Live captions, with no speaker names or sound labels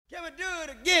Can we do it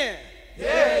again?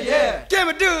 Yeah, yeah. Can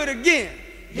we do it again?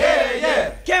 Yeah,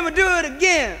 yeah. Can we do it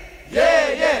again?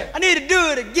 Yeah, yeah. I need to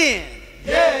do it again.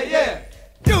 Yeah, yeah.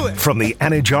 Do it. From the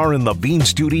Anajar and Levine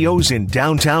Studios in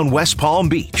downtown West Palm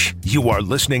Beach, you are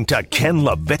listening to Ken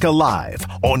LaVicka Live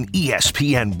on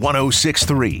ESPN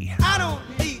 106.3. I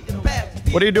don't need the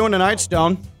best. What are you doing tonight,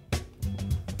 Stone?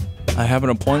 I have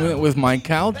an appointment with my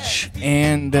couch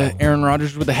and Aaron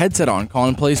Rodgers with a headset on,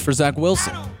 calling plays for Zach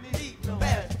Wilson. I don't need the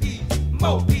best piece,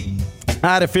 more piece. I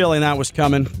had a feeling that was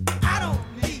coming. I don't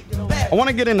need the best. I want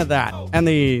to get into that and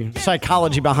the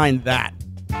psychology behind that,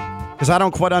 because I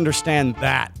don't quite understand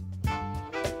that.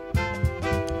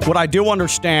 What I do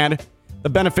understand, the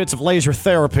benefits of laser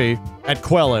therapy at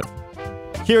Quelliv.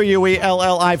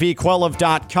 QUELLIV,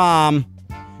 Quelliv.com.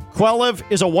 Quelliv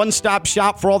is a one-stop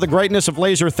shop for all the greatness of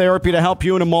laser therapy to help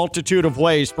you in a multitude of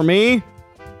ways. For me,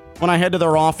 when I head to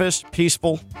their office,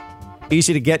 peaceful,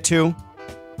 easy to get to,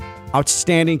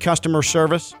 outstanding customer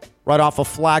service, right off of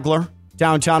Flagler,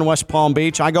 downtown West Palm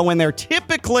Beach. I go in there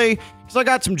typically because I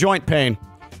got some joint pain.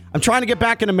 I'm trying to get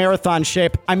back into marathon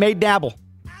shape. I may dabble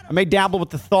with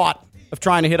the thought of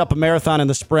trying to hit up a marathon in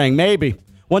the spring. Maybe.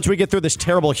 Once we get through this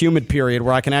terrible humid period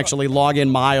where I can actually log in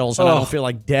miles and I don't feel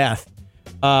like death.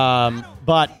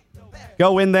 But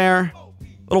go in there,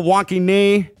 little wonky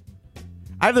knee.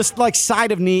 I have this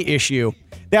side of knee issue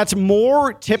that's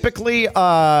more typically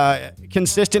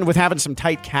consistent with having some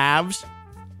tight calves.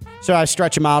 So I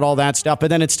stretch them out, all that stuff, but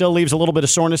then it still leaves a little bit of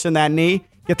soreness in that knee.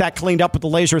 Get that cleaned up with the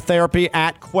laser therapy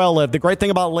at Quelliv. The great thing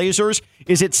about lasers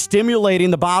is it's stimulating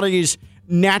the body's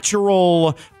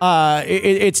natural,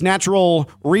 its natural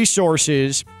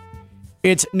resources,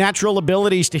 its natural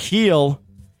abilities to heal.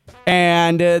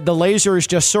 And the lasers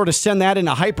just sort of send that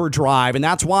into hyperdrive. And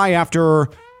that's why after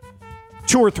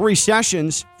 2 or 3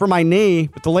 sessions for my knee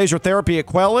with the laser therapy at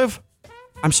Quelliv,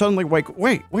 I'm suddenly wait,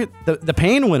 the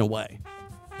pain went away.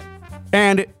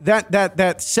 And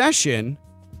that session,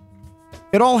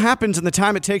 it all happens in the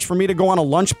time it takes for me to go on a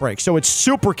lunch break. So it's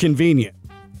super convenient.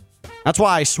 That's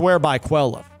why I swear by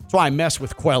Quelliv. That's why I mess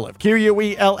with Quelliv.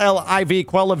 QUELLIV,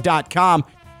 Quelliv.com.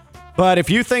 But if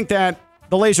you think that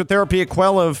the laser therapy at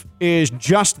Quelliv is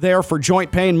just there for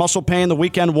joint pain, muscle pain, the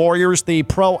weekend warriors, the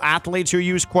pro athletes who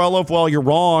use Quelliv, well, you're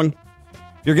wrong.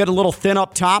 You're getting a little thin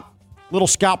up top, little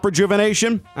scalp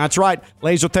rejuvenation. That's right.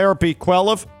 Laser therapy,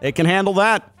 Quelliv, they can handle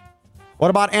that. What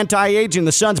about anti-aging?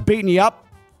 The sun's beating you up.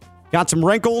 Got some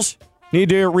wrinkles? Need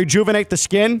to rejuvenate the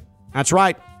skin? That's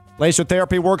right. Laser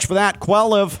therapy works for that.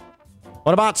 Quelliv.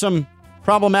 What about some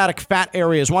problematic fat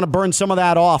areas? Want to burn some of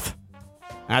that off?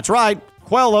 That's right.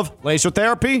 Quelliv. Laser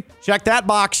therapy. Check that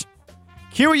box.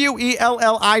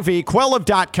 QUELLIV.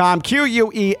 Quelliv.com.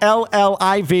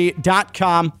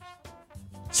 QUELLIV.com.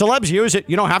 Celebs use it.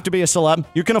 You don't have to be a celeb.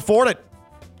 You can afford it.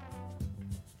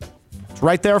 It's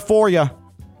right there for you.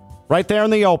 Right there in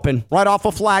the open. Right off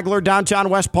of Flagler, downtown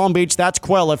West Palm Beach. That's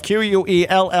Quelliv.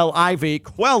 QUELLIV.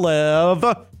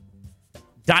 Quelliv.com.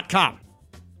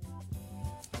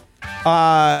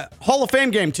 Hall of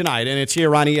Fame game tonight, and it's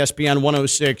here on ESPN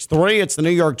 106.3. It's the New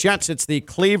York Jets. It's the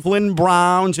Cleveland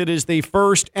Browns. It is the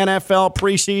first NFL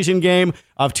preseason game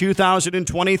of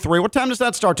 2023. What time does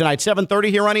that start tonight? 7:30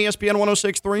 here on ESPN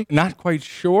 106.3? Not quite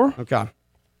sure. Okay.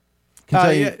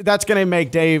 Yeah, that's going to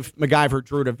make Dave MacGyver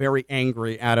Druta very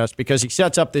angry at us because he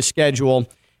sets up this schedule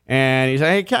and he's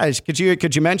like, hey, guys, could you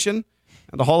mention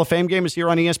the Hall of Fame game is here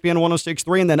on ESPN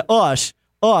 106.3, and then us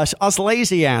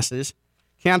lazy asses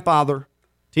can't bother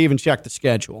to even check the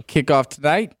schedule. Kickoff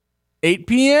tonight, 8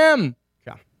 p.m.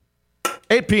 Okay.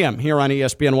 8 p.m. here on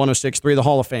ESPN 106.3, the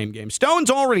Hall of Fame game. Stone's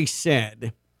already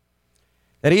said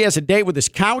that he has a date with his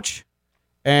couch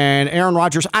and Aaron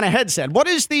Rodgers on a headset.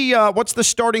 What's the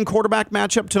starting quarterback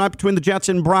matchup tonight between the Jets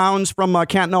and Browns from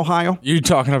Canton, Ohio? You're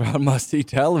talking about must-see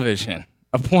television,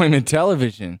 appointment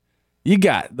television. You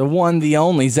got the one, the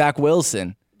only, Zach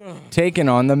Wilson, taking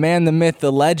on the man, the myth,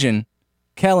 the legend,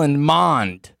 Kellen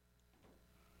Mond.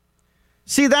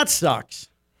 See, that sucks.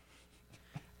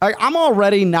 I'm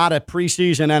already not a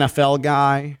preseason NFL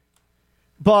guy,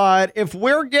 but if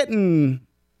we're getting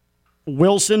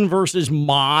Wilson versus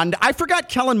Mond, I forgot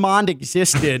Kellen Mond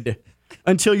existed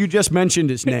until you just mentioned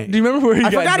his name. Do you remember where he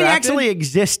got drafted? I forgot he actually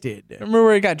existed. Remember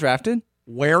where he got drafted?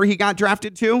 Where he got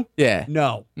drafted to? Yeah.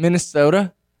 No.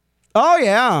 Minnesota? Oh,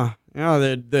 yeah. Yeah,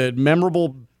 the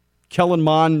memorable Kellen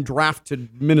Mond draft to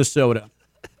Minnesota.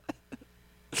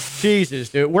 Jesus,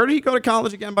 dude. Where did he go to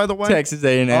college again, by the way? Texas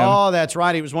A&M. Oh, that's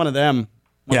right. He was one of them.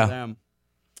 One of them.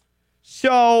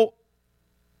 So,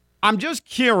 I'm just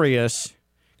curious,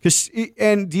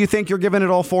 and do you think you're giving it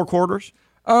all 4 quarters?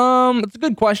 It's a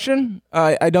good question.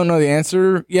 I don't know the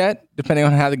answer yet. Depending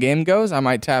on how the game goes, I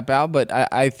might tap out. But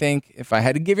I think if I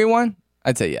had to give you one,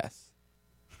 I'd say yes.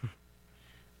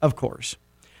 Of course.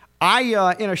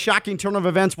 I, in a shocking turn of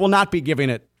events, will not be giving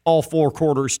it all 4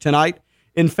 quarters tonight.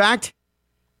 In fact,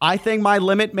 I think my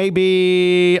limit may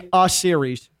be a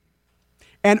series.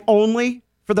 And only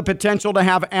for the potential to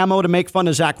have ammo to make fun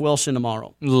of Zach Wilson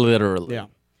tomorrow. Literally. Yeah.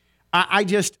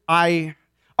 All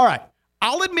right.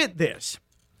 I'll admit this.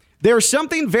 There's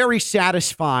something very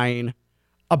satisfying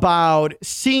about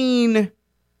seeing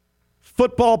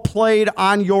football played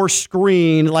on your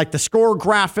screen, like the score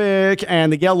graphic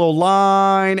and the yellow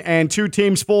line and 2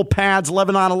 teams full pads,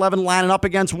 11 on 11, lining up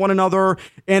against one another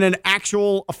in an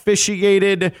actual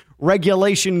officiated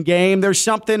regulation game. There's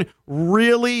something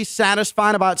really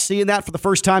satisfying about seeing that for the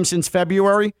first time since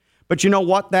February. But you know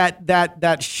what?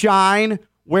 That shine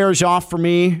wears off for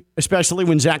me, especially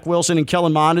when Zach Wilson and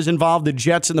Kellen Mond is involved, the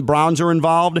Jets and the Browns are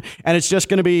involved, and it's just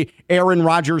going to be Aaron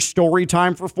Rodgers story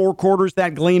time for 4 quarters.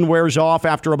 That gleam wears off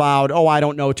after about,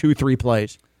 2-3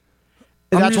 plays.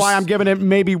 That's why I'm giving it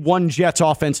maybe 1 Jets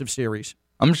offensive series.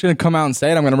 I'm just going to come out and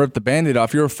say it. I'm going to rip the Band-Aid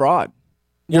off. You're a fraud.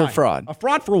 You're a fraud. A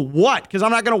fraud for what? Because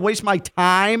I'm not going to waste my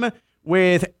time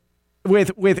with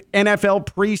NFL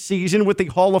preseason, with the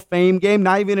Hall of Fame game,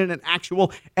 not even in an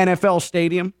actual NFL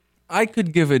stadium. I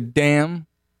could give a damn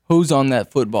who's on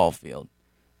that football field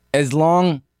as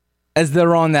long as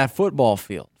they're on that football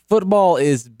field. Football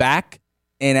is back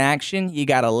in action. You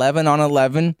got 11 on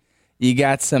 11. You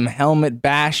got some helmet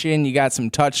bashing. You got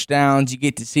some touchdowns. You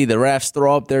get to see the refs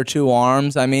throw up their 2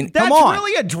 arms. I mean, come on. That's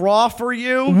really a draw for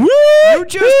you. Woo! You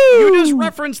just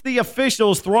referenced the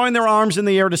officials throwing their arms in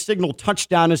the air to signal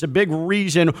touchdown as a big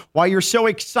reason why you're so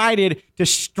excited to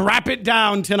strap it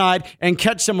down tonight and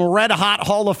catch some red-hot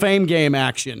Hall of Fame game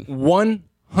action.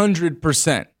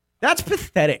 100%. That's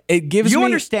pathetic. You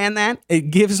understand that?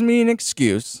 It gives me an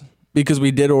excuse. Because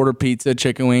we did order pizza,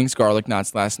 chicken wings, garlic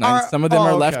knots last night. Some of them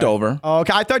are left over.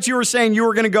 Okay, I thought you were saying you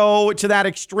were going to go to that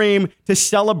extreme to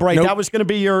celebrate. Nope. That was going to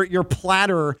be your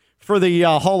platter for the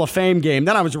Hall of Fame game.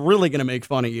 Then I was really going to make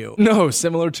fun of you. No,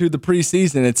 similar to the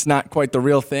preseason. It's not quite the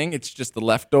real thing. It's just the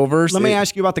leftovers. Let me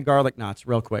ask you about the garlic knots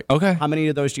real quick. Okay. How many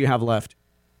of those do you have left?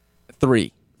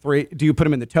 3. 3. Do you put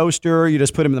them in the toaster? You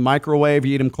just put them in the microwave?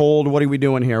 You eat them cold? What are we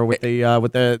doing here with the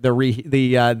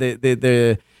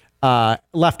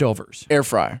leftovers? Air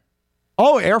fryer.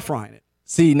 Oh, air frying it.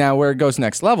 See, now where it goes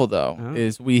next level, though,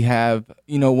 is we have,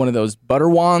 one of those butter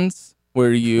wands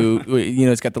where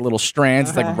it's got the little strands.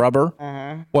 It's like rubber.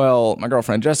 Well, my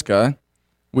girlfriend, Jessica,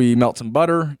 we melt some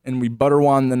butter and we butter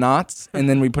wand the knots and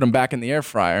then we put them back in the air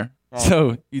fryer.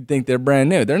 So you'd think they're brand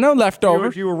new. There are no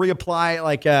leftovers. You reapply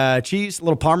like cheese, a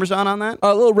little Parmesan on that?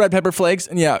 A little red pepper flakes.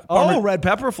 And red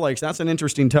pepper flakes. That's an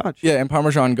interesting touch. Yeah, and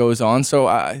Parmesan goes on. So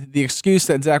the excuse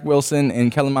that Zach Wilson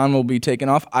and Kellen Mond will be taking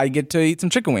off, I get to eat some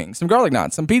chicken wings, some garlic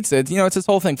knots, some pizza. It's this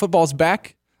whole thing. Football's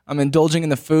back. I'm indulging in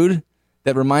the food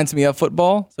that reminds me of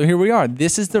football. So here we are.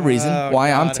 This is the reason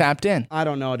why I'm tapped in. I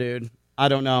don't know, dude. I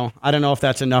don't know if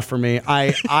that's enough for me.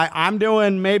 I'm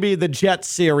doing maybe the Jets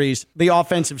series, the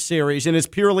offensive series, and it's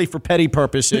purely for petty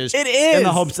purposes. It is. In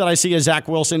the hopes that I see a Zach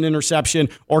Wilson interception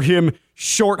or him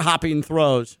short hopping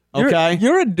throws. Okay,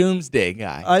 you're a doomsday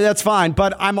guy. That's fine,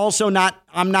 but I'm also not.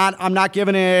 I'm not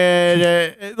giving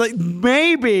it.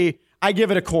 Maybe I give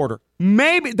it a quarter.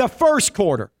 Maybe the first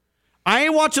quarter. I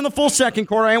ain't watching the full second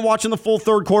quarter. I ain't watching the full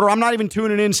third quarter. I'm not even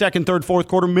tuning in second, third, fourth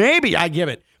quarter. Maybe I give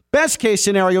it. Best case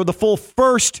scenario, the full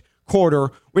first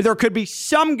quarter, where there could be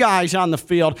some guys on the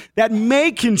field that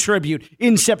may contribute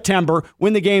in September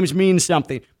when the games mean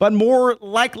something. But more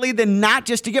likely than not,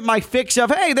 just to get my fix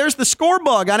of, hey, there's the score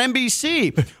bug on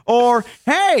NBC. Or,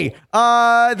 hey,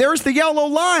 there's the yellow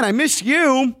line. I miss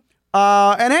you.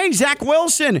 And hey, Zach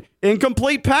Wilson,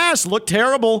 incomplete pass, looked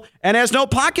terrible and has no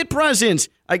pocket presence.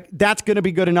 That's going to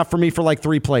be good enough for me for like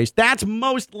 3 plays. That's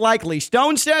most likely.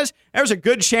 Stone says there's a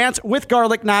good chance with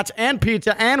garlic knots and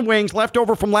pizza and wings left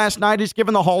over from last night. He's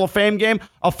given the Hall of Fame game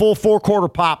a full 4-quarter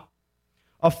pop.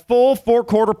 A full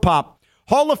 4-quarter pop.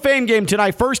 Hall of Fame game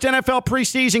tonight. First NFL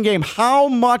preseason game. How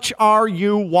much are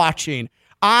you watching?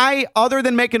 Other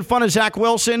than making fun of Zach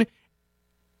Wilson,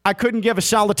 I couldn't give a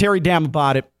solitary damn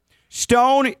about it.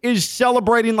 Stone is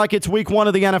celebrating like it's week 1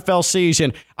 of the NFL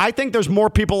season. I think there's more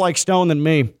people like Stone than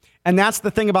me. And that's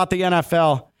the thing about the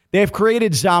NFL. They've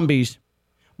created zombies.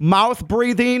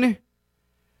 Mouth-breathing,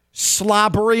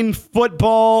 slobbering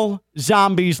football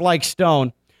zombies like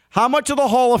Stone. How much of the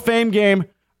Hall of Fame game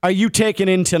are you taking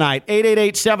in tonight?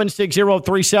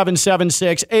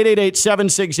 888-760-3776.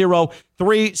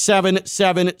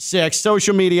 888-760-3776.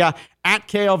 Social media at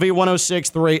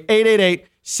KLV1063.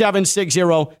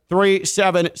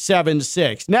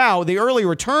 888-760-3776. Now, the early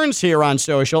returns here on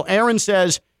social, Aaron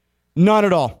says, none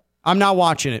at all. I'm not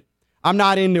watching it. I'm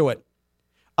not into it.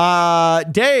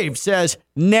 Dave says,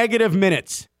 negative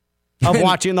minutes of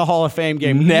watching the Hall of Fame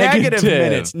game.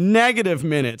 Negative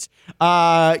minutes.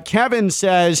 Kevin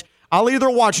says, I'll either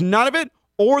watch none of it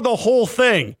or the whole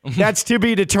thing. That's to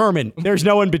be determined. There's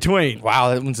no in between.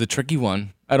 Wow, that one's a tricky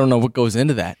one. I don't know what goes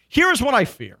into that. Here's what I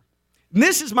fear.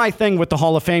 This is my thing with the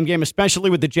Hall of Fame game, especially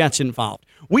with the Jets involved.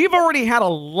 We've already had a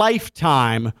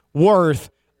lifetime worth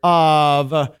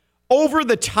of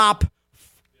over-the-top,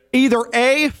 either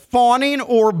A, fawning,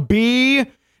 or B,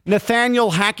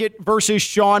 Nathaniel Hackett versus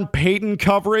Sean Payton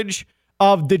coverage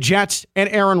of the Jets and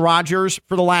Aaron Rodgers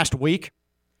for the last week.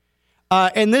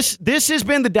 And this has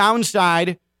been the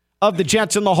downside of the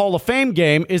Jets in the Hall of Fame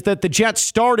game, is that the Jets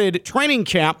started training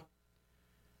camp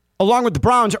along with the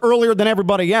Browns earlier than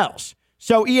everybody else.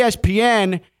 So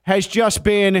ESPN has just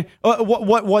been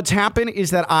what's happened is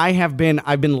that I've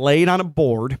been laid on a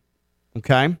board,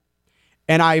 okay,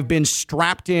 and I've been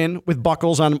strapped in with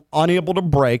buckles. I'm unable to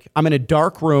break. I'm in a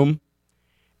dark room,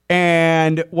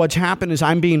 and what's happened is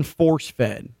I'm being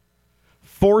force-fed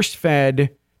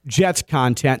Jets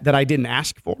content that I didn't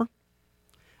ask for,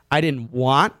 I didn't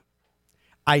want,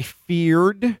 I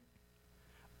feared.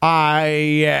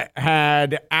 I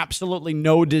had absolutely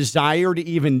no desire to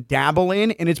even dabble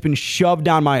in, and it's been shoved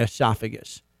down my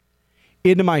esophagus,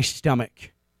 into my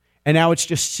stomach. And now it's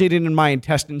just sitting in my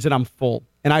intestines, and I'm full,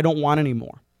 and I don't want any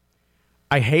more.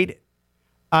 I hate it.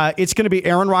 It's going to be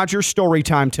Aaron Rodgers story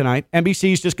time tonight.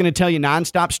 NBC's just going to tell you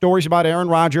nonstop stories about Aaron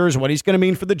Rodgers, what he's going to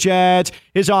mean for the Jets,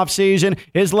 his offseason,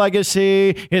 his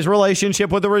legacy, his relationship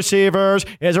with the receivers,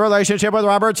 his relationship with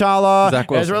Robert Saleh,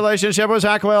 his relationship with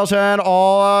Zach Wilson,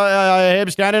 him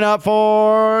standing up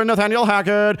for Nathaniel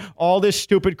Hackett, all this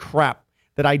stupid crap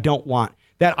that I don't want.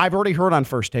 That I've already heard on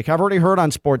First Take, I've already heard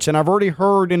on Sports, and I've already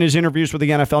heard in his interviews with the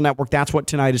NFL Network. That's what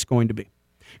tonight is going to be.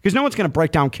 Because no one's going to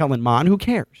break down Kellen Mond. Who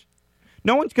cares?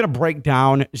 No one's going to break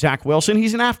down Zach Wilson.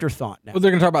 He's an afterthought now. Well,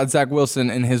 they're going to talk about Zach Wilson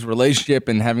and his relationship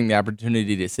and having the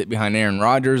opportunity to sit behind Aaron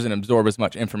Rodgers and absorb as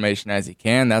much information as he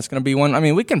can. That's going to be one. I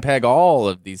mean, we can peg all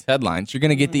of these headlines. You're going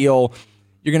to get the old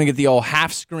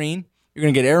half screen. You're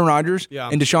going to get Aaron Rodgers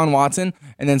and Deshaun Watson,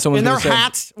 and then someone's going to say, in their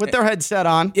hats with their headset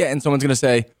on. Yeah, and someone's going to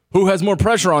say, who has more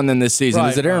pressure on them this season?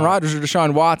 Is it Aaron Rodgers or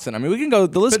Deshaun Watson? I mean, we can go.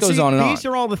 The list goes on and on. These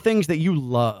are all the things that you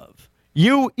love.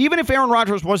 Even if Aaron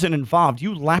Rodgers wasn't involved,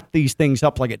 you lap these things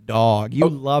up like a dog. You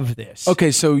love this.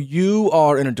 Okay, so you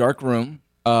are in a dark room,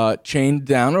 chained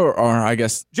down, or I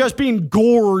guess just being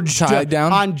gorged, tied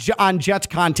down on Jets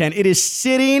content. It is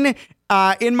sitting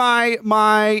in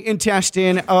my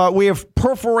intestine. We have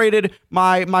perforated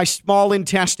my small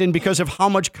intestine because of how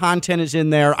much content is in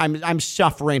there. I'm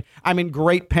suffering. I'm in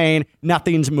great pain.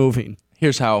 Nothing's moving.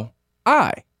 Here's how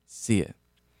I see it.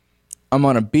 I'm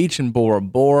on a beach in Bora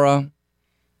Bora.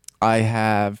 I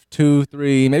have 2,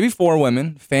 3, maybe 4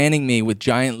 women fanning me with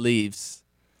giant leaves.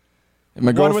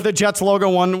 One with a Jets logo,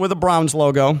 one with a Browns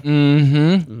logo.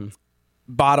 Mm-hmm.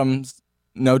 Bottoms,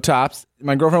 no tops.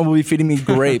 My girlfriend will be feeding me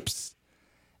grapes.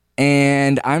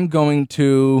 And I'm going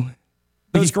to...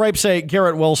 Those grapes say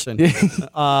Garrett Wilson,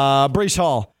 Breece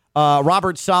Hall,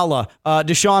 Robert Saleh,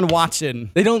 Deshaun Watson.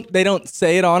 They don't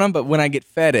say it on them, but when I get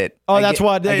fed it, I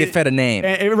get fed a name.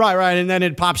 Right, and then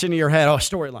it pops into your head. Oh,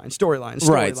 storyline.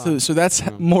 Right, so that's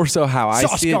more so how I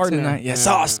see it tonight. Yeah,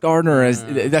 Sauce Gardner,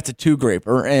 that's a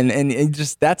 2-graper, and it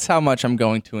just that's how much I'm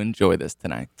going to enjoy this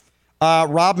tonight.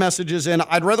 Rob messages in,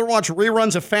 I'd rather watch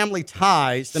reruns of Family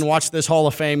Ties than watch this Hall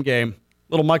of Fame game.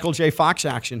 Little Michael J. Fox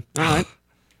action. All right.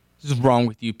 What's wrong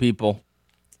with you people?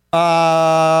 Where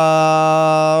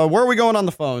are we going on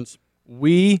the phones?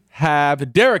 We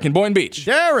have Derek in Boynton Beach.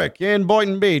 Derek in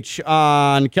Boynton Beach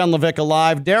on Ken LaVicka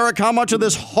Live. Derek, how much of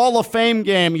this Hall of Fame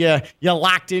game you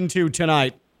locked into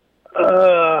tonight?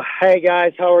 Hey,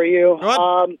 guys. How are you?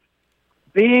 Good.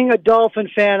 Being a Dolphin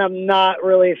fan, I'm not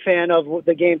really a fan of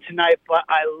the game tonight, but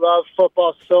I love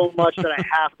football so much that I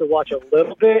have to watch a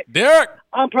little bit. Derek!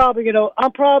 I'm probably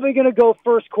gonna go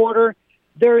first quarter.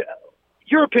 Your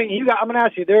opinion, I'm going to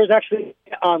ask you, there's actually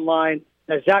online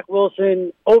that Zach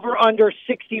Wilson over under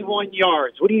 61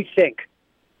 yards. What do you think?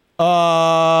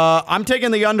 I'm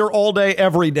taking the under all day,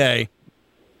 every day.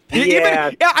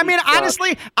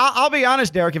 Honestly, I'll be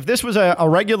honest, Derek. If this was a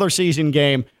regular season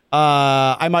game,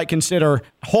 I might consider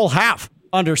whole half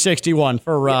under 61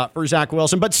 for Zach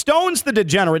Wilson. But Stone's the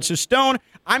degenerate. So, Stone,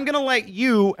 I'm going to let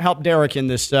you help Derek in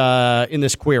this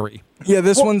query. Yeah,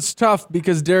 this one's tough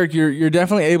because, Derek, you're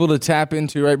definitely able to tap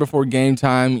into right before game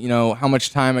time, how much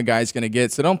time a guy's going to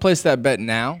get. So don't place that bet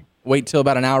now. Wait till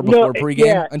about an hour before pregame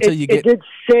yeah, until you get. It did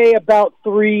say about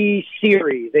 3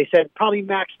 series. They said probably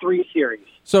max 3 series.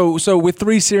 So with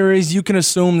 3 series, you can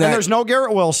assume that And there's no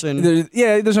Garrett Wilson.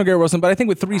 there's no Garrett Wilson, but I think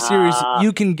with 3 series,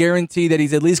 you can guarantee that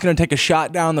he's at least going to take a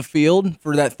shot down the field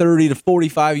for that 30 to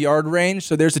 45 yard range.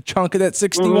 So there's a chunk of that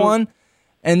 61.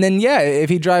 And then, if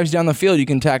he drives down the field, you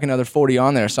can tack another 40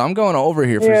 on there. So I'm going over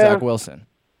here for Zach Wilson.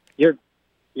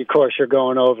 Of course, you're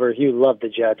going over. You love the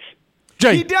Jets.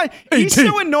 He does. He's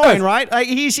so annoying, right? Like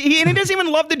and he doesn't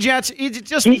even love the Jets.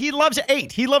 He loves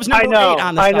 8. He loves number 8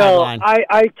 on the sideline.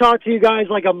 I talked to you guys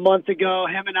like a month ago.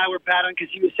 Him and I were battling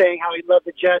because he was saying how he loved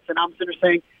the Jets, and I'm sitting there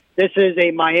saying this is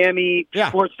a Miami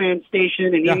sports fan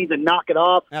station, and you need to knock it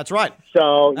off. That's right.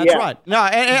 So that's right. No,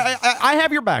 I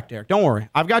have your back, Derek. Don't worry.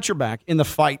 I've got your back in the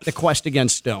fight, the quest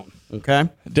against Stone. Okay,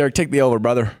 Derek, take the over,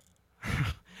 brother.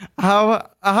 How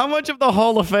much of the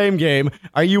Hall of Fame game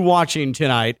are you watching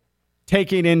tonight?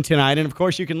 Taking in tonight, and of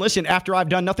course you can listen after I've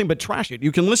done nothing but trash it.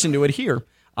 You can listen to it here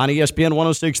on ESPN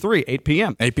 106.3, 8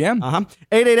 p.m. 8 p.m.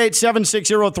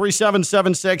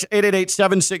 888-760-3776,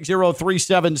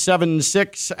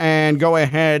 888-760-3776, and go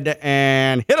ahead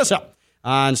and hit us up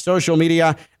on social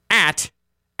media at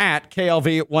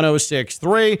KLV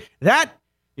 106.3. That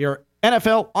your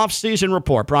NFL offseason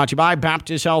report brought to you by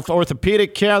Baptist Health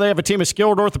Orthopedic Care. They have a team of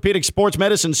skilled orthopedic sports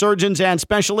medicine surgeons and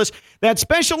specialists that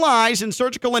specialize in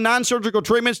surgical and non-surgical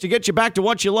treatments to get you back to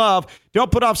what you love. Don't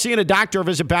put off seeing a doctor.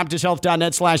 Visit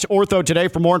baptisthealth.net/ortho today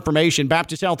for more information.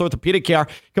 Baptist Health Orthopedic Care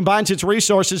combines its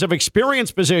resources of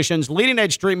experienced physicians,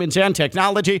 leading-edge treatments, and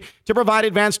technology to provide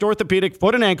advanced orthopedic,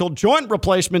 foot and ankle, joint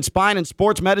replacement, spine, and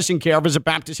sports medicine care. Visit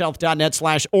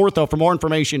baptisthealth.net/ortho for more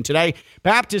information today.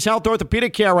 Baptist Health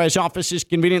Orthopedic Care has offices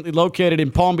conveniently located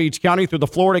in Palm Beach County through the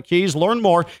Florida Keys. Learn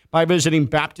more by visiting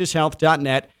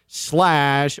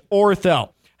baptisthealth.net/ortho.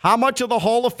 How much of the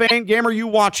Hall of Fame game are you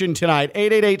watching tonight?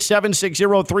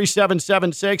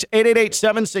 888-760-3776,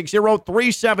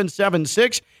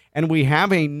 888-760-3776. And we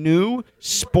have a new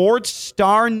sports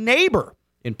star neighbor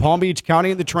in Palm Beach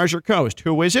County and the Treasure Coast.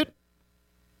 Who is it?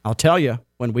 I'll tell you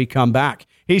when we come back.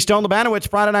 He's Stone Labanowitz,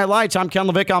 Friday Night Lights. I'm Ken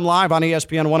Levick. I'm live on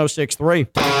ESPN 106.3.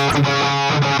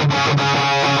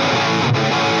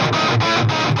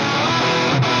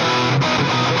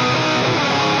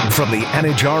 From the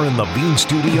Anajar and Levine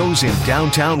Studios in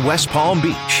downtown West Palm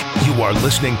Beach, you are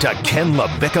listening to Ken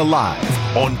LaVicka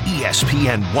Live on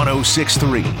ESPN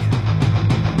 106.3.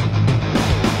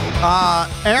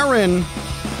 Aaron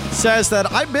says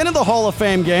that I've been in the Hall of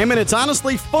Fame game, and it's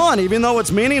honestly fun, even though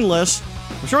it's meaningless.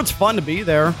 I'm sure it's fun to be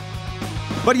there.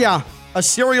 But yeah, a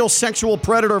serial sexual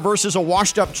predator versus a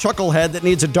washed-up chucklehead that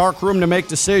needs a dark room to make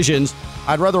decisions.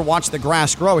 I'd rather watch the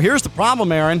grass grow. Here's the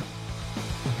problem, Aaron.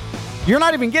 You're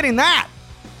not even getting that.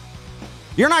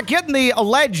 You're not getting the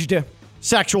alleged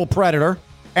sexual predator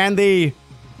and the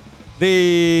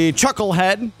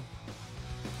chucklehead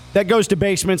that goes to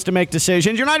basements to make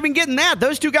decisions. You're not even getting that.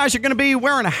 Those two guys are going to be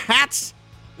wearing hats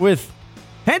with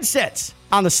headsets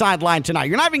on the sideline tonight.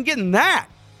 You're not even getting that.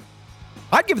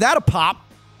 I'd give that a pop,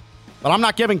 but I'm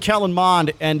not giving Kellen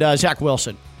Mond and Zach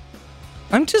Wilson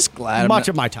I'm just glad much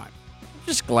of my time. I'm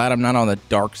just glad I'm not on the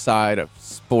dark side of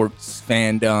sports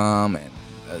fandom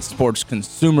and sports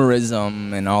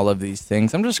consumerism and all of these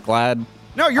things. I'm just glad.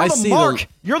 No, you're the mark.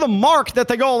 You're the mark that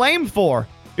they go aim for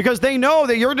because they know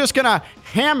that you're just going to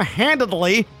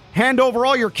ham-handedly hand over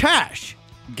all your cash.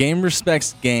 Game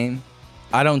respects game.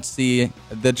 I don't see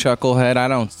the chucklehead. I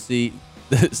don't see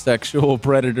the sexual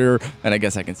predator, and I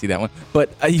guess I can see that one.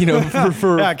 But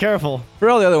for yeah, careful. For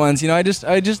all the other ones, I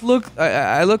just look.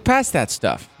 I look past that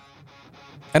stuff.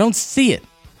 I don't see it.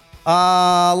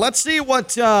 Let's see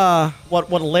what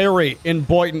Larry in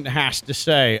Boynton has to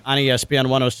say on ESPN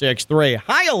 106.3.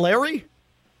 Hi, Larry.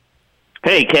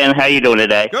 Hey, Ken. How you doing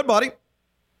today? Good, buddy.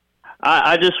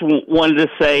 I just wanted to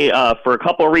say, for a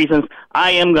couple of reasons, I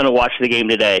am going to watch the game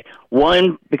today.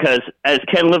 One, because as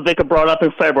Ken LaVicka brought up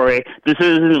in February, this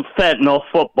isn't fentanyl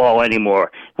football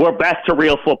anymore. We're back to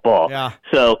real football. Yeah.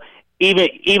 So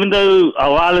even though a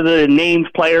lot of the named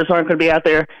players aren't going to be out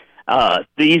there,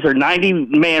 these are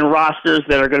 90-man rosters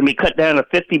that are going to be cut down to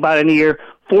 50 by the end of the year.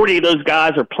 40 of those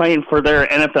guys are playing for their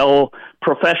NFL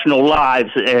professional lives,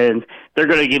 and they're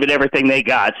going to give it everything they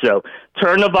got. So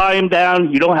turn the volume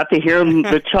down. You don't have to hear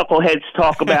the chuckleheads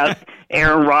talk about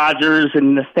Aaron Rodgers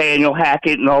and Nathaniel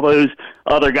Hackett and all those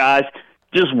other guys.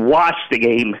 Just watch the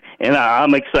game, and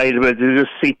I'm excited to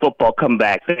just see football come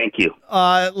back. Thank you.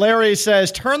 Larry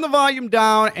says, turn the volume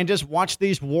down and just watch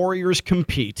these Warriors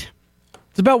compete.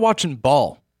 It's about watching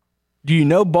ball. Do you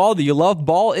know ball? Do you love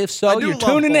ball? If so, you're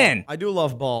tuning in. I do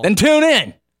love ball. Then tune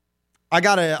in. I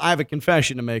have a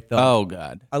confession to make, though. Oh,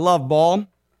 God. I love ball,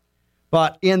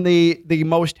 But in the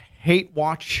most hate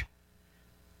watch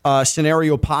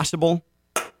scenario possible,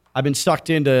 I've been sucked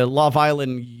into Love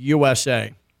Island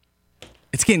USA.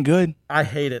 It's getting good. I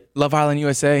hate it. Love Island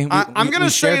USA. I'm going to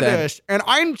say this, and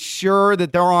I'm sure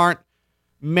that there aren't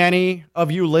many of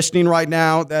you listening right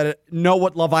now that know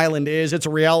what Love Island is. It's a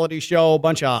reality show. A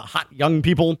bunch of hot young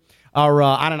people are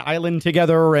on an island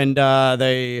together, and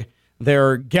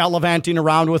they're gallivanting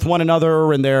around with one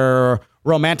another, and they're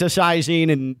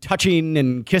romanticizing and touching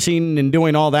and kissing and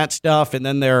doing all that stuff, and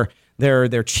then they're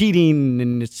cheating,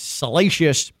 and it's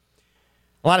salacious.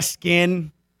 A lot of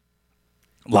skin.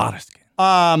 A lot of skin.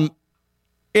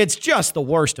 It's just the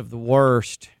worst of the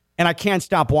worst, and I can't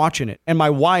stop watching it. And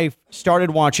my wife started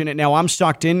watching it. Now I'm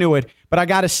sucked into it, but I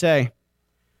got to say,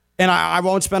 and I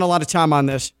won't spend a lot of time on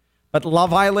this, but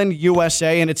Love Island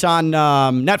USA, and it's on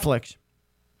Netflix.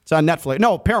 It's on Netflix.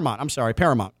 No, Paramount. I'm sorry,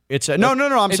 Paramount. It's no.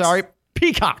 I'm sorry,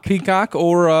 Peacock. Peacock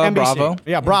or NBC. Bravo.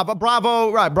 Yeah,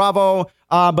 Bravo. Right, Bravo.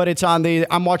 But it's on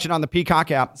I'm watching on the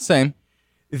Peacock app. Same.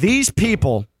 These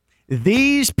people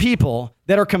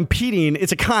that are competing,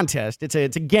 it's a contest, it's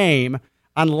a game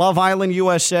on Love Island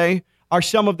USA, are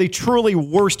some of the truly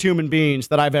worst human beings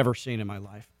that I've ever seen in my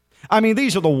life. I mean,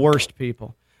 these are the worst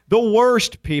people. The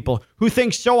worst people who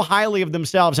think so highly of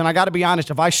themselves. And I got to be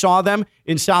honest, if I saw them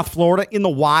in South Florida in the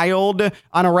wild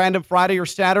on a random Friday or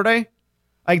Saturday,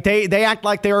 like they act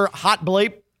like they're hot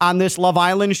bleep on this Love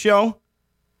Island show,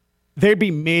 they'd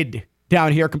be mid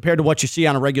down here compared to what you see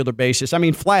on a regular basis. I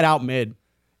mean, flat out mid.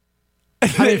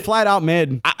 Flat out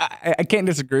mid. I can't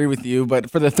disagree with you,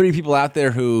 but for the three people out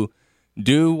there who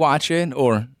do watch it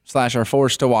or / are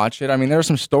forced to watch it, I mean, there are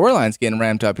some storylines getting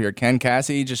ramped up here. Ken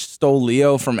Cassie just stole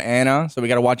Leo from Anna, so we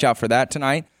got to watch out for that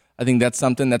tonight. I think that's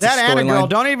something that's that a Anna girl. storyline.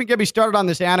 Don't even get me started on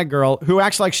this Anna girl who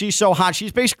acts like she's so hot.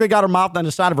 She's basically got her mouth on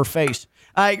the side of her face.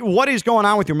 What is going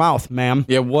on with your mouth, ma'am?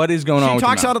 Yeah, what is going on with She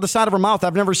talks your mouth? out of the side of her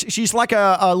mouth. She's like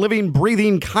a living,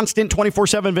 breathing, constant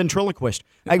 24/7 ventriloquist.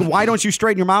 Like, why don't you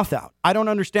straighten your mouth out? I don't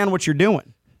understand what you're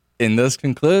doing. And this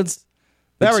concludes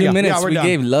the There we 2 go. minutes Yeah, we're we done.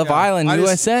 gave Love Island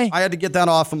USA. I had to get that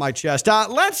off of my chest.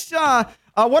 Let's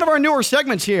one of our newer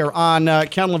segments here on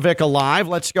Ken LaVicka Live.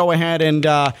 Let's go ahead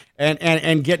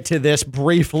and get to this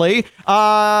briefly.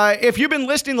 If you've been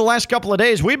listening the last couple of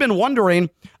days, we've been wondering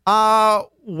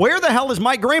where the hell is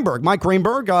Mike Greenberg? Mike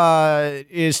Greenberg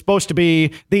is supposed to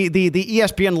be the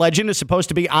ESPN legend is supposed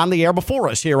to be on the air before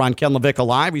us here on Ken LaVicka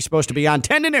Live. He's supposed to be on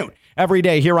 10 to noon every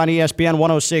day here on ESPN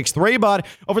 106.3. But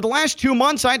over the last 2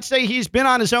 months, I'd say he's been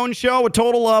on his own show a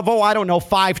total of,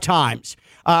 5 times.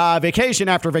 Vacation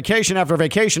after vacation after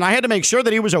vacation. I had to make sure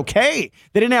that he was okay.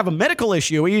 They didn't have a medical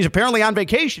issue. He's apparently on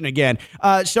vacation again.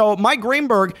 So Mike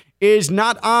Greenberg is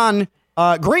not on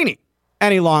Greeny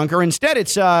any longer. Instead,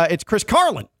 it's Chris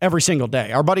Carlin every single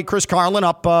day. Our buddy Chris Carlin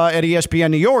up at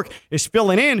ESPN New York is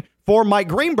filling in for Mike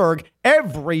Greenberg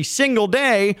every single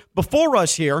day before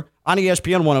us here on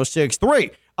ESPN 106.3.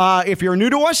 If you're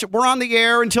new to us, we're on the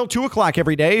air until 2 o'clock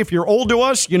every day. If you're old to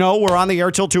us, we're on the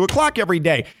air till 2 o'clock every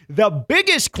day. The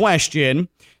biggest question,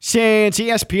 since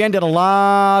ESPN did a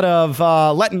lot of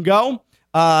letting go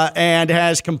and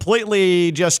has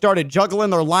completely just started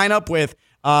juggling their lineup with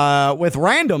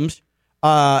randoms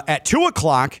at 2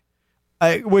 o'clock,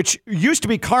 which used to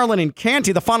be Carlin and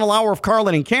Canty, the final hour of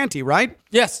Carlin and Canty, right?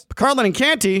 Yes. Carlin and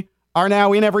Canty are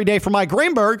now in every day for Mike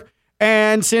Greenberg.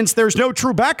 And since there's no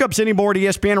true backups anymore at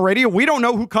ESPN Radio, we don't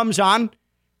know who comes on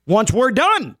once we're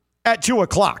done at 2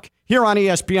 o'clock here on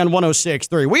ESPN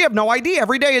 106.3. We have no idea.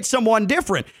 Every day it's someone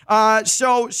different.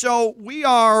 So we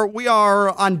are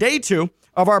on day 2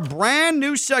 of our brand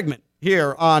new segment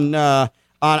here on Ken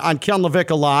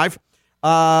LaVicka Live.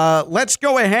 Let's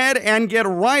go ahead and get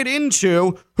right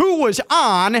into who was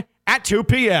on at 2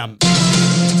 p.m.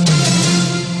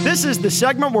 This is the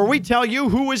segment where we tell you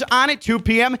who was on at 2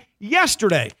 p.m.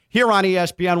 yesterday here on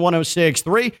ESPN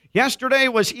 106.3. Yesterday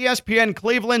was ESPN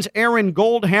Cleveland's Aaron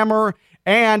Goldhammer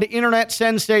and internet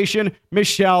sensation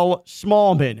Michelle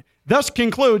Smallman. Thus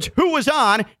concludes who was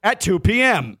on at 2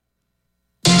 p.m.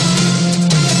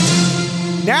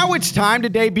 Now it's time to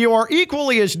debut our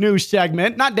equally as new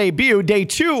segment, not debut, day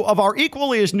 2 of our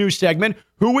equally as new segment,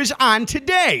 who is on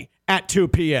today at 2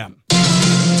 p.m.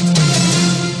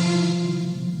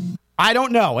 I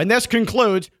don't know. And this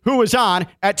concludes who is on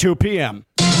at 2 p.m.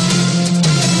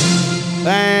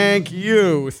 Thank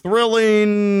you.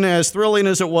 Thrilling as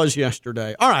it was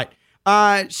yesterday. All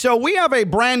right. So we have a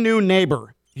brand new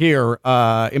neighbor here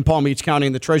in Palm Beach County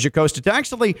in the Treasure Coast. It's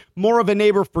actually more of a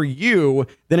neighbor for you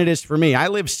than it is for me. I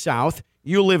live south.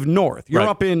 You live north. You're Right.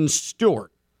 up in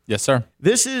Stewart. Yes, sir.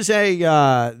 This is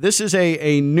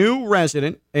a new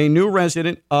resident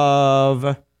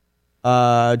of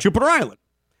Jupiter Island.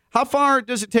 How far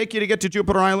does it take you to get to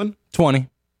Jupiter Island? 20.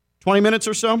 20 minutes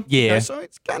or so? Yeah. Okay, so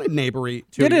it's kind of neighbory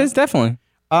to It you. is, definitely.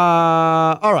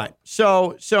 All right.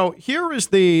 So here is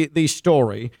the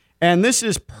story, and this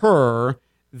is per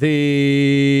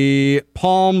the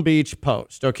Palm Beach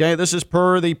Post. Okay, this is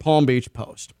per the Palm Beach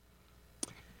Post.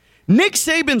 Nick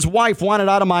Saban's wife wanted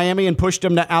out of Miami and pushed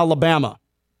him to Alabama,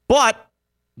 but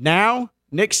now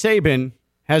Nick Saban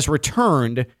has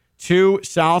returned to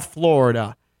South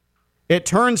Florida. It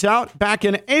turns out back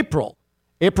in April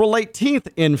 18th,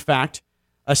 in fact,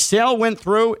 a sale went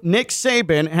through. Nick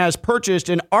Saban has purchased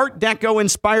an Art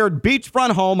Deco-inspired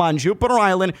beachfront home on Jupiter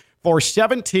Island for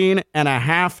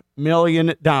 $17.5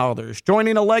 million,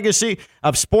 joining a legacy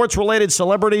of sports-related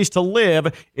celebrities to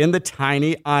live in the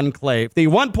tiny enclave. The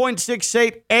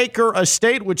 1.68-acre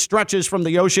estate, which stretches from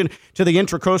the ocean to the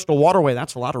Intracoastal Waterway,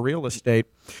 that's a lot of real estate,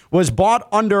 was bought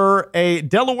under a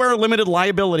Delaware limited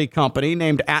liability company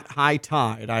named At High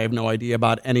Tide. I have no idea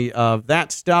about any of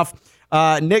that stuff.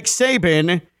 Nick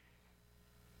Saban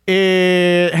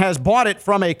has bought it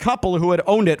from a couple who had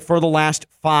owned it for the last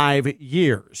 5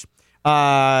 years.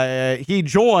 He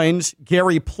joins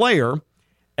Gary Player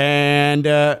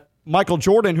and Michael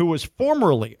Jordan, who was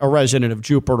formerly a resident of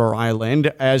Jupiter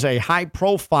Island, as a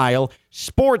high-profile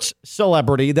sports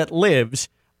celebrity that lives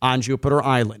on Jupiter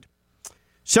Island.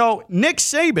 So Nick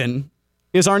Saban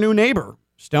is our new neighbor.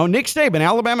 Stone. Nick Saban,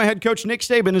 Alabama head coach Nick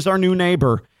Saban, is our new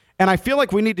neighbor. And I feel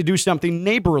like we need to do something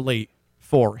neighborly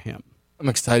for him. I'm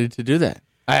excited to do that.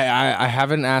 I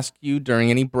haven't asked you during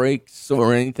any breaks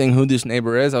or anything who this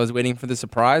neighbor is. I was waiting for the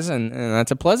surprise, and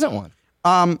that's a pleasant one.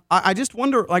 I just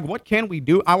wonder, like, what can we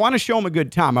do? I want to show him a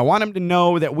good time. I want him to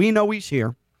know that we know he's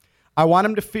here. I want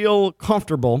him to feel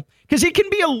comfortable because he can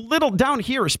be a little down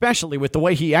here, especially with the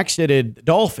way he exited the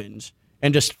Dolphins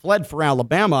and just fled for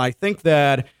Alabama. I think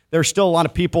that there's still a lot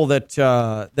of people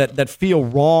that feel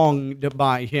wronged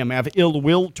by him, have ill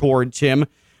will towards him.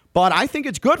 But I think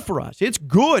it's good for us. It's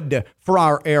good for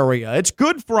our area. It's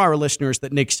good for our listeners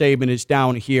that Nick Saban is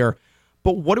down here.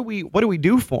 But what do we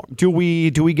do for him? Do we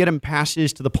get him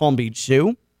passes to the Palm Beach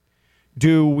Zoo?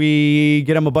 Do we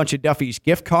get him a bunch of Duffy's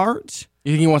gift cards?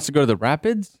 You think he wants to go to the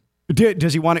Rapids?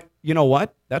 Does he want to? You know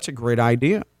what? That's a great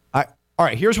idea. All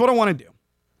right. Here's what I want to do.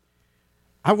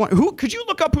 Could you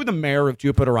look up who the mayor of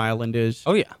Jupiter Island is?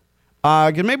 Oh yeah.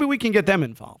 'Cause maybe we can get them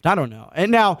involved. I don't know.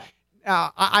 And now.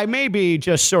 I may be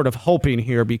just sort of hoping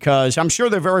here because I'm sure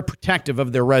they're very protective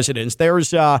of their residents.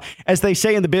 There's, as they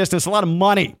say in the business, a lot of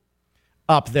money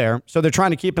up there. So they're trying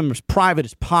to keep them as private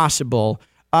as possible.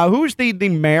 Who's the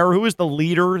mayor? Who is the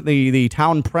leader, the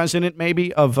town president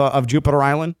maybe of Jupiter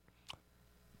Island?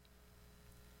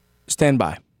 Stand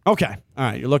by. Okay. All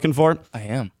right. You're looking for it? I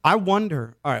am. I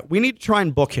wonder. All right. We need to try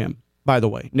and book him, by the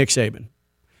way, Nick Saban.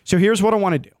 So here's what I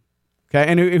want to do. Okay,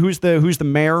 and who's the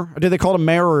mayor? Or do they call him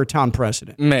mayor or town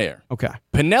president? Mayor. Okay.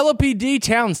 Penelope D.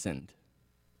 Townsend.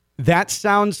 That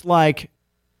sounds like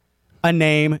a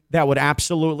name that would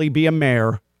absolutely be a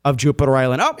mayor of Jupiter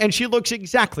Island. Oh, and she looks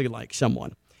exactly like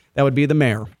someone that would be the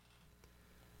mayor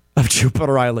of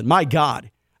Jupiter Island. My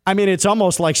God. I mean, it's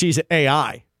almost like she's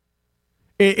AI.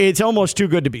 It's almost too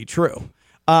good to be true.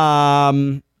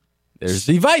 There's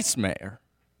the vice mayor.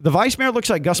 The vice mayor looks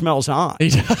like Gus Malzahn. He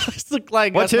does look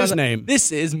like What's Gus his Malzahn. name?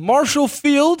 This is Marshall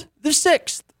Field the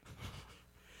 6th.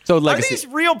 So Are legacy. these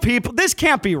real people? This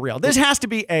can't be real. This has to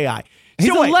be AI. He's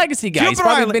So a wait, legacy guy. He's Jupiter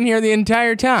probably Island- been here the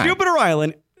entire time. Jupiter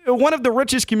Island, one of the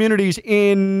richest communities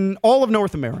in all of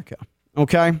North America.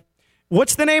 Okay?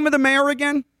 What's the name of the mayor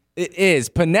again? It is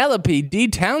Penelope D.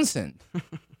 Townsend.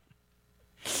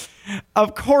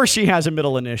 Of course she has a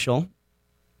middle initial.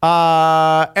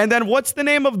 And then what's the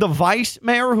name of the vice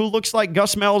mayor who looks like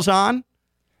Gus Malzahn?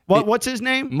 What's his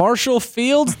name? Marshall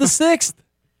Fields the 6th.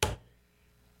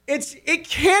 It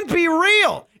can't be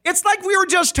real. It's like we were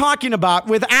just talking about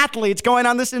with athletes going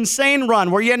on this insane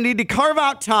run where you need to carve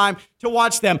out time to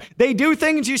watch them. They do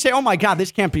things you say, oh my God,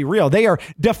 this can't be real. They are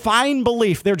defying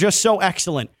belief. They're just so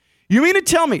excellent. You mean to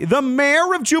tell me the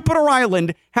mayor of Jupiter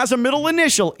Island has a middle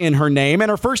initial in her name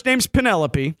and her first name's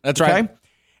Penelope? That's right.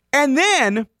 And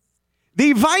then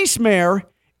the vice mayor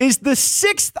is the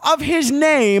 6th of his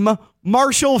name,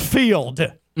 Marshall Field.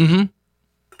 Mm-hmm.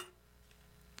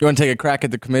 You want to take a crack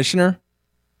at the commissioner?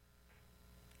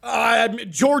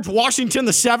 George Washington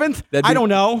the 7th? I don't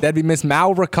know. That'd be Miss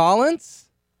Maura Collins.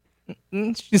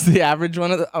 She's the average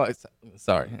one of the. Oh,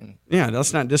 sorry. Yeah,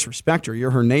 let's not disrespect her.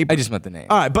 You're her neighbor. I just meant the name.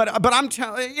 All right, but I'm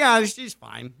telling, yeah, she's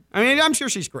fine. I mean, I'm sure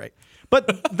she's great.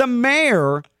 But the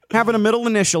mayor having a middle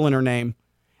initial in her name,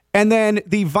 and then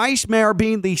the vice mayor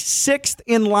being the 6th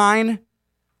in line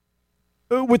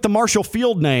with the Marshall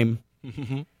Field name.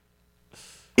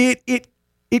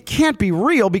 It can't be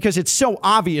real because it's so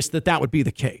obvious that would be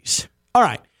the case. All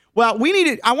right. Well,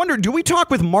 I wonder, do we talk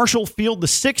with Marshall Field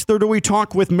VI or do we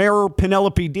talk with Mayor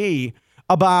Penelope D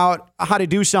about how to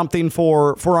do something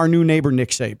for our new neighbor, Nick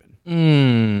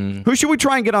Saban? Who should we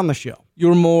try and get on the show?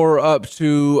 You're more up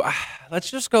to, let's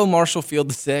just go Marshall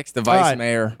Field VI, the vice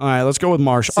mayor. All right, let's go with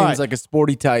Marshall. Seems like a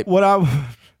sporty type. What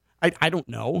I don't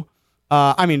know.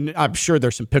 I mean, I'm sure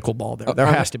there's some pickleball there. There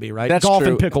has to be, right? That's Golf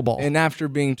true. and pickleball. And after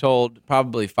being told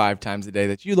probably 5 times a day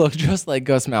that you look just like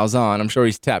Gus Malzahn, I'm sure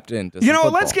he's tapped into some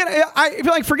football. Let's get. I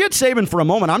feel like forget Saban for a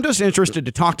moment. I'm just interested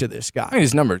to talk to this guy. I mean,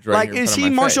 his number's right here in is front he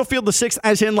of my Marshall face. Field VI,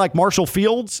 as in like Marshall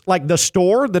Fields, like the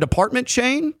store, the department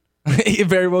chain? It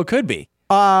very well could be.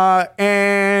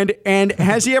 And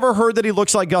has he ever heard that he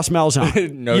looks like Gus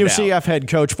Malzahn? No UCF doubt. head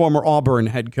coach, former Auburn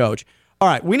head coach. All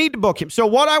right, we need to book him. So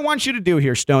what I want you to do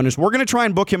here, Stone, is we're going to try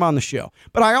and book him on the show.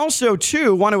 But I also,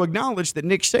 too, want to acknowledge that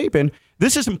Nick Saban,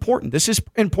 this is important. This is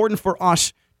important for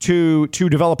us to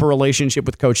develop a relationship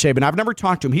with Coach Saban. I've never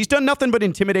talked to him. He's done nothing but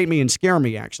intimidate me and scare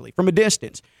me, actually, from a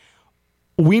distance.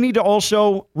 We need to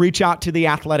also reach out to the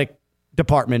athletic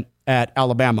department at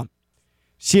Alabama.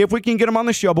 See if we can get him on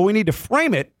the show, but we need to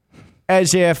frame it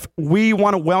as if we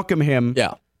want to welcome him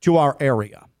to our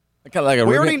area. Kind of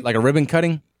like a ribbon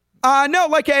cutting? No,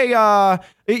 like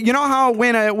you know how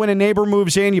when a neighbor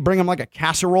moves in, you bring him like a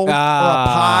casserole or a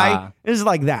pie? This is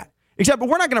like that. Except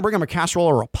we're not going to bring him a casserole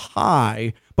or a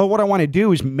pie, but what I want to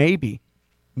do is maybe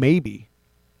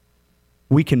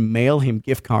we can mail him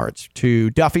gift cards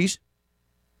to Duffy's,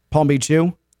 Palm Beach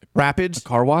Zoo, Rapids. A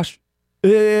car wash?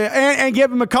 And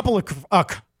give him a couple of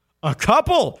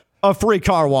free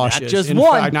car washes. Not just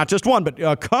one. Not just one, but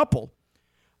a couple.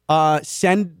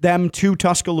 Send them to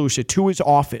Tuscaloosa, to his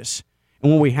office.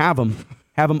 And when we have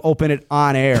him open it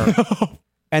on air.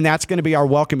 And that's going to be our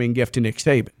welcoming gift to Nick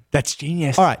Saban. That's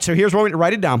genius. All right, so here's where we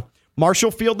write it down.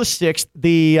 Marshall Field VI,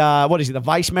 the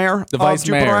vice mayor of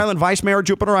Jupiter Island, vice mayor of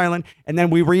Jupiter Island. And then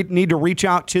we need to reach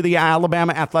out to the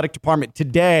Alabama Athletic Department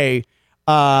today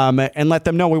and let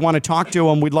them know we want to talk to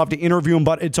them. We'd love to interview them,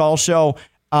 but it's also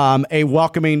a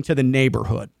welcoming to the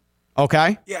neighborhood.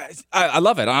 Okay? Yeah, I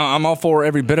love it. I'm all for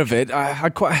every bit of it.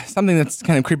 Something that's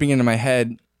kind of creeping into my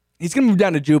head. He's going to move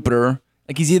down to Jupiter.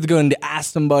 Like, he's either going to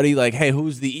ask somebody, like, hey,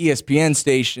 who's the ESPN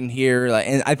station here? Like,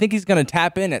 and I think he's going to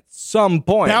tap in at some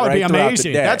point. That would be throughout the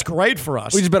amazing. day. That's great for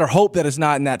us. We just better hope that it's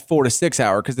not in that 4 to 6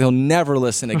 hour because they'll never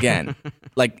listen again.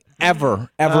 Like, ever.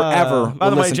 By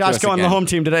the way, Josh going on the home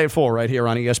team today at 4 right here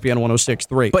on ESPN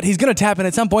 106.3. But he's going to tap in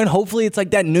at some point. Hopefully, it's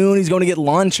like that noon. He's going to get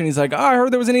lunch, and he's like, oh, I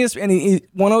heard there was an ESPN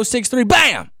 106.3.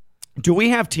 Bam! Do we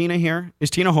have Tina here? Is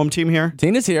Tina home team here?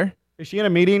 Tina's here. Is she in a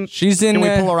meeting? She's in. Can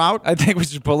we pull her out? I think we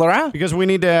should pull her out because we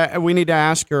need to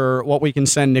ask her what we can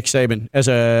send Nick Saban as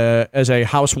a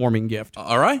housewarming gift.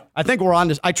 All right.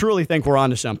 I truly think we're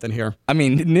on to something here. I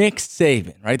mean, Nick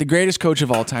Saban, right, the greatest coach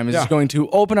of all time, is going to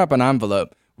open up an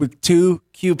envelope with 2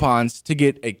 coupons to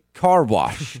get a car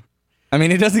wash. I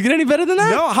mean, it doesn't get any better than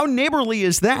that. No, how neighborly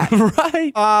is that?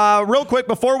 Right. Real quick,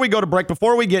 before we go to break,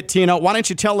 before we get Tina, why don't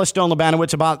you tell us, Stone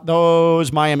Labanowitz, about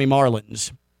those Miami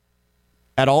Marlins?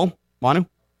 At all? Manu?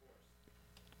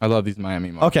 I love these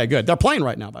Miami Marlins. Okay, good. They're playing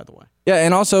right now, by the way. Yeah,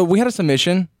 and also, we had a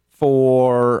submission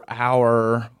for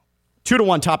our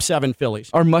 2-1 top 7 Phillies.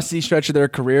 Our must-see stretch of their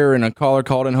career, and a caller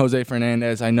called in Jose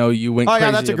Fernandez. I know you went crazy. Oh,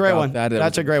 yeah, that's a great about one. That.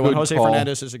 That's a great one. Jose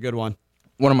Fernandez is a good one.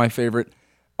 One of my favorite.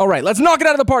 All right, let's knock it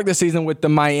out of the park this season with the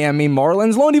Miami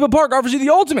Marlins. Lone Depot Park offers you the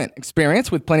ultimate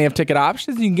experience with plenty of ticket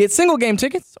options. You can get single game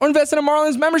tickets or invest in a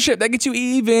Marlins membership that gets you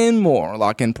even more.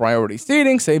 Lock in priority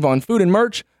seating, save on food and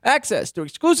merch, access to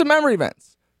exclusive memory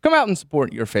events. Come out and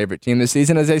support your favorite team this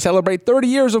season as they celebrate 30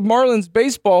 years of Marlins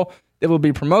baseball. There will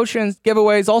be promotions,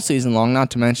 giveaways all season long,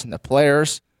 not to mention the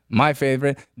players. My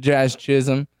favorite, Jazz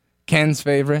Chisholm. Ken's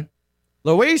favorite,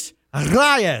 Luis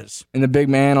Reyes. And the big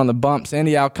man on the bump,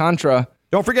 Sandy Alcantara.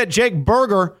 Don't forget Jake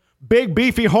Berger, big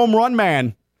beefy home run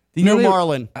man. New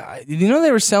Marlin. Did you know they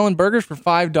were selling burgers for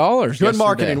 $5 Good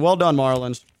marketing. Well done,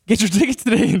 Marlins. Get your tickets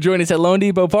today and join us at Lone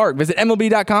Depot Park. Visit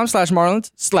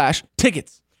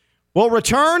MLB.com/Marlins/tickets. We'll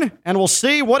return, and we'll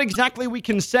see what exactly we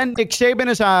can send Nick Saban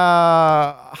as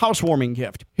a housewarming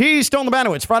gift. He's Stone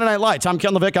Labanowitz, Friday Night Lights. I'm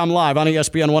Ken Levick. I'm live on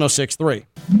ESPN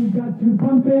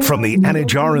 106.3. From the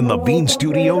Anajar and Levine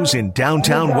Studios in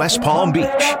downtown West Palm Beach,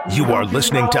 you are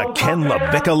listening to Ken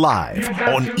LaVicka Live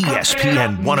on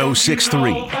ESPN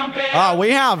 106.3. We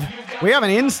have an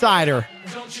insider,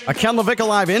 a Ken LaVicka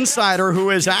Live insider who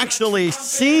has actually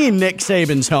seen Nick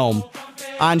Saban's home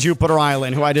on Jupiter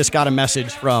Island, who I just got a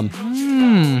message from.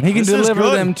 He can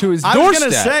deliver them to his doorstep. I was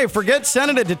going to say, forget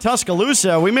sending it to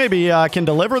Tuscaloosa. We maybe can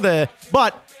deliver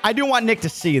but I do want Nick to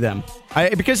see them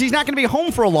because he's not going to be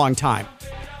home for a long time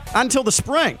until the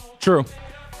spring. True.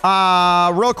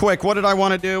 Real quick, what did I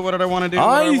want to do?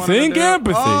 I think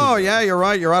empathy. Oh, yeah, you're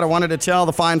right. I wanted to tell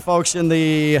the fine folks in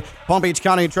the Palm Beach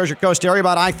County and Treasure Coast area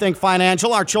about I Think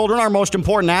Financial. Our children are our most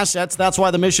important assets. That's why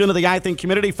the mission of the I Think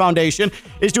Community Foundation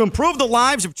is to improve the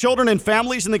lives of children and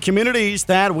families in the communities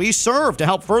that we serve. To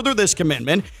help further this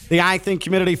commitment, the I Think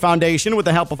Community Foundation, with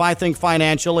the help of I Think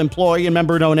Financial employee and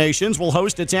member donations, will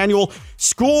host its annual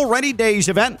School Ready Days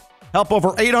event. Help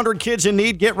over 800 kids in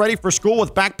need get ready for school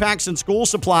with backpacks and school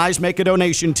supplies. Make a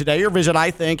donation today or visit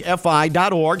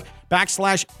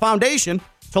ithinkfi.org/foundation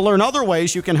to learn other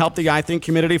ways you can help the I Think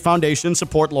Community Foundation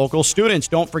support local students.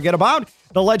 Don't forget about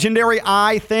the legendary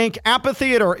I Think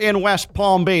Amphitheater in West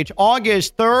Palm Beach.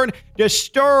 August 3rd,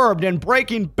 Disturbed and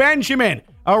Breaking Benjamin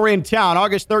are in town.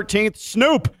 August 13th,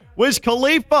 Snoop, Wiz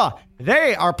Khalifa.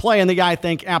 They are playing the I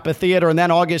Think Amphitheater. And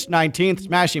then August 19th,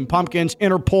 Smashing Pumpkins,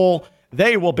 Interpol.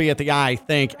 They will be at the I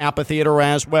Think Amphitheater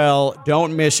as well.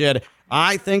 Don't miss it.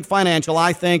 I Think Financial,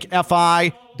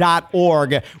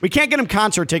 ithinkfi.org. We can't get him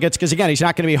concert tickets because, again, he's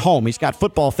not going to be home. He's got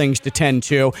football things to tend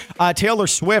to. Taylor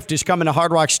Swift is coming to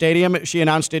Hard Rock Stadium. She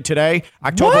announced it today,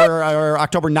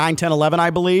 October 9, 10, 11, I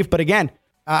believe. But, again,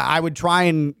 I would try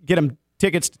and get him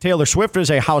tickets to Taylor Swift as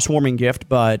a housewarming gift,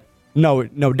 but no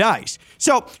dice.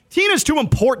 So Tina's too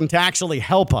important to actually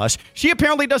help us. She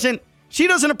apparently doesn't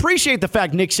appreciate the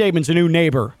fact Nick Saban's a new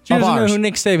neighbor She of doesn't know ours who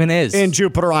Nick Saban is. in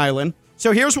Jupiter Island.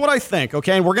 So here's what I think,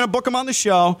 okay? And we're going to book him on the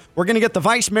show. We're going to get the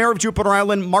vice mayor of Jupiter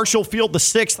Island, Marshall Field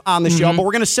VI, on the show. But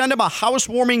we're going to send him a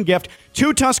housewarming gift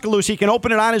to Tuscaloosa. He can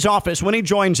open it on his office when he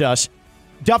joins us.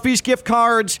 Duffy's gift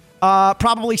cards,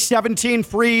 probably 17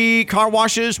 free car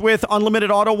washes with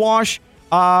unlimited auto wash,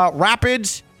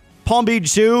 Rapids, Palm Beach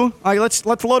Zoo. All right, let's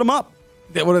load them up.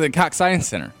 What are the Cox Science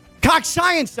Center? Cox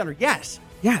Science Center, yes.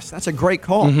 Yes, that's a great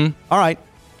call. All right,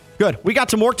 good. We got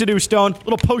some work to do, Stone.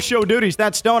 Little post-show duties.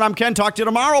 That's Stone. I'm Ken. Talk to you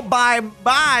tomorrow.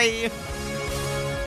 Bye-bye.